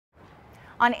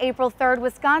On April 3rd,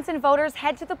 Wisconsin voters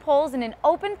head to the polls in an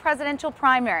open presidential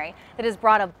primary that has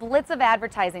brought a blitz of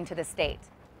advertising to the state.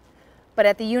 But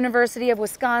at the University of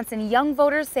Wisconsin, young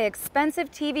voters say expensive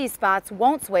TV spots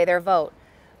won't sway their vote,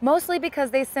 mostly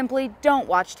because they simply don't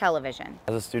watch television.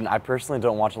 As a student, I personally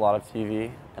don't watch a lot of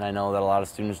TV, and I know that a lot of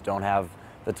students don't have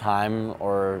the time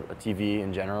or a TV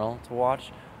in general to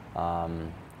watch.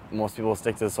 Most people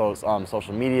stick to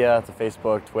social media, to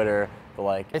Facebook, Twitter, the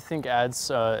like. I think ads,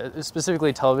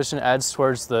 specifically television ads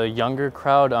towards the younger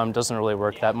crowd doesn't really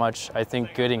work that much. I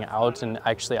think getting out and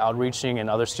actually outreaching and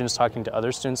other students talking to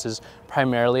other students is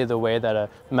primarily the way that a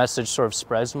message sort of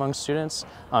spreads among students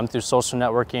through social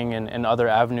networking and other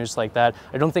avenues like that.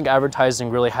 I don't think advertising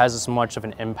really has as much of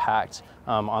an impact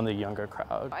on the younger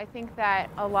crowd. I think that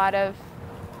a lot of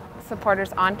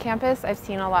supporters on campus, I've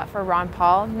seen a lot for Ron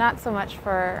Paul, not so much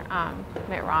for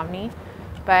Mitt Romney,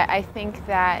 but I think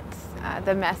that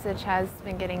the message has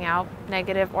been getting out,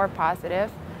 negative or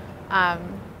positive,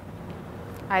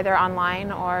 either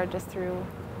online or just through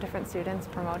different students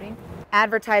promoting.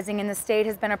 Advertising in the state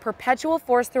has been a perpetual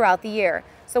force throughout the year,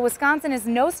 so Wisconsin is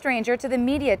no stranger to the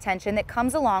media attention that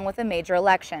comes along with a major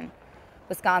election.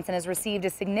 Wisconsin has received a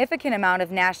significant amount of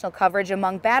national coverage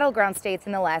among battleground states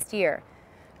in the last year.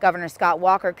 Governor Scott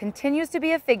Walker continues to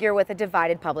be a figure with a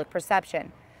divided public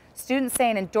perception. Students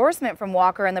say an endorsement from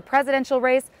Walker in the presidential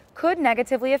race could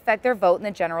negatively affect their vote in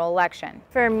the general election.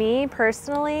 For me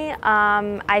personally,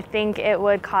 I think it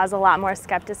would cause a lot more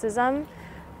skepticism.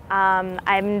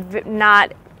 I'm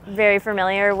not very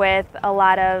familiar with a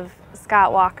lot of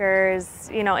Scott Walker's,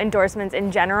 endorsements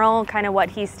in general, kind of what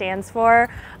he stands for.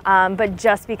 But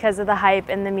just because of the hype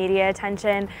and the media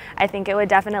attention, I think it would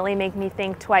definitely make me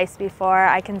think twice before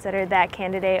I considered that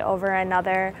candidate over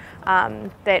another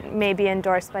that may be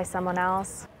endorsed by someone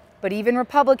else. But even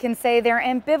Republicans say they're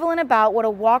ambivalent about what a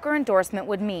Walker endorsement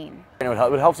would mean. It would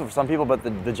help for some people, but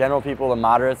the general people, the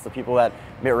moderates, the people that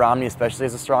Mitt Romney especially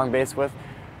has a strong base with,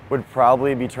 would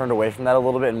probably be turned away from that a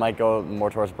little bit and might go more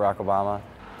towards Barack Obama.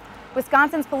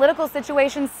 Wisconsin's political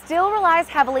situation still relies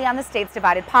heavily on the state's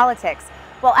divided politics.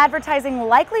 While advertising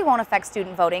likely won't affect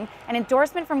student voting, an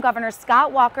endorsement from Governor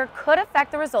Scott Walker could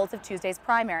affect the results of Tuesday's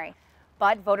primary.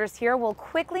 But voters here will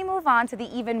quickly move on to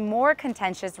the even more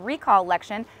contentious recall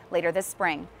election later this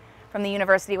spring. From the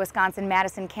University of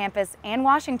Wisconsin-Madison campus and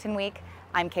Washington Week,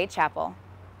 I'm Kate Chappell.